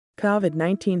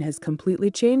COVID-19 has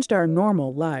completely changed our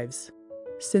normal lives.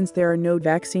 Since there are no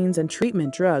vaccines and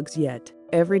treatment drugs yet,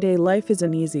 everyday life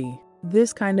isn't easy.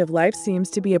 This kind of life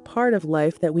seems to be a part of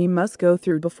life that we must go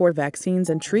through before vaccines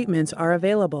and treatments are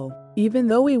available. Even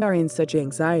though we are in such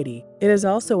anxiety, it is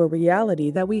also a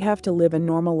reality that we have to live a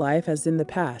normal life as in the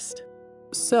past.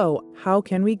 So, how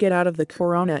can we get out of the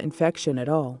corona infection at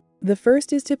all? The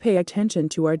first is to pay attention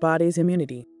to our body's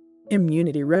immunity.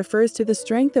 Immunity refers to the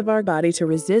strength of our body to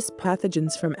resist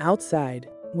pathogens from outside.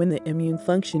 When the immune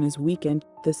function is weakened,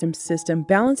 the immune system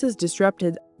balance is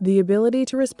disrupted, the ability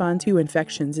to respond to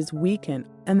infections is weakened,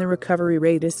 and the recovery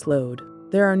rate is slowed.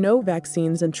 There are no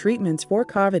vaccines and treatments for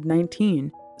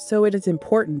COVID-19, so it is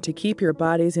important to keep your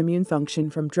body's immune function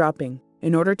from dropping.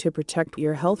 In order to protect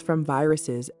your health from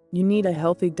viruses, you need a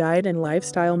healthy diet and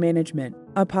lifestyle management,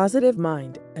 a positive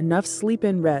mind, enough sleep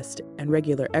and rest, and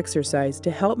regular exercise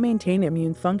to help maintain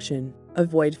immune function.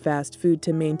 Avoid fast food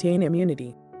to maintain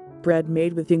immunity. Bread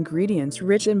made with ingredients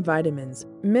rich in vitamins,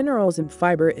 minerals, and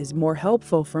fiber is more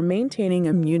helpful for maintaining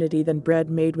immunity than bread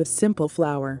made with simple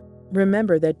flour.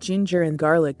 Remember that ginger and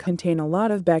garlic contain a lot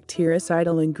of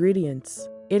bactericidal ingredients.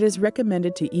 It is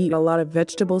recommended to eat a lot of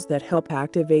vegetables that help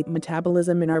activate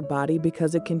metabolism in our body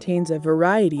because it contains a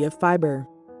variety of fiber.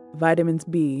 Vitamins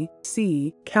B,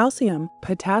 C, calcium,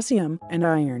 potassium, and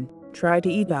iron. Try to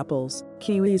eat apples.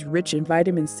 Kiwi is rich in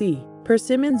vitamin C.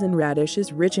 Persimmons and radish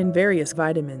is rich in various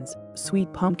vitamins.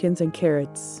 Sweet pumpkins and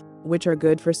carrots, which are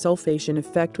good for sulfation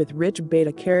effect with rich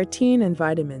beta-carotene and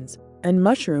vitamins. And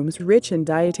mushrooms rich in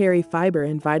dietary fiber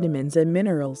and vitamins and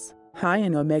minerals. High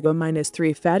in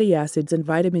omega-3 fatty acids and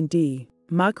vitamin D.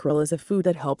 Mackerel is a food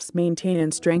that helps maintain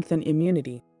and strengthen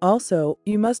immunity. Also,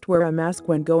 you must wear a mask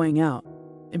when going out.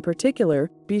 In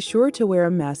particular, be sure to wear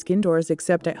a mask indoors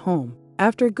except at home.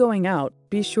 After going out,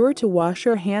 be sure to wash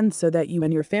your hands so that you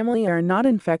and your family are not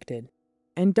infected.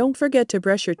 And don't forget to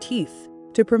brush your teeth.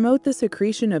 To promote the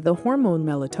secretion of the hormone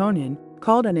melatonin,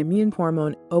 called an immune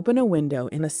hormone, open a window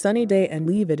in a sunny day and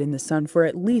leave it in the sun for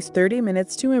at least 30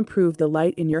 minutes to improve the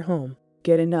light in your home.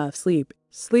 Get enough sleep,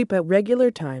 sleep at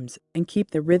regular times, and keep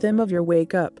the rhythm of your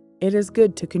wake up. It is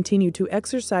good to continue to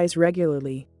exercise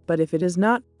regularly, but if it is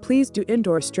not, please do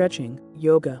indoor stretching,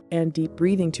 yoga, and deep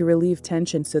breathing to relieve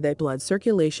tension so that blood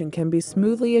circulation can be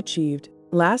smoothly achieved.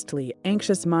 Lastly,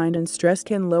 anxious mind and stress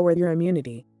can lower your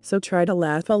immunity, so try to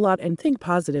laugh a lot and think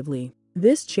positively.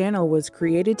 This channel was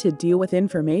created to deal with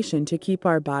information to keep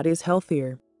our bodies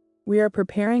healthier. We are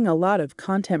preparing a lot of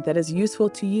content that is useful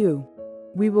to you.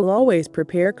 We will always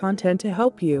prepare content to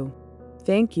help you.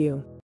 Thank you.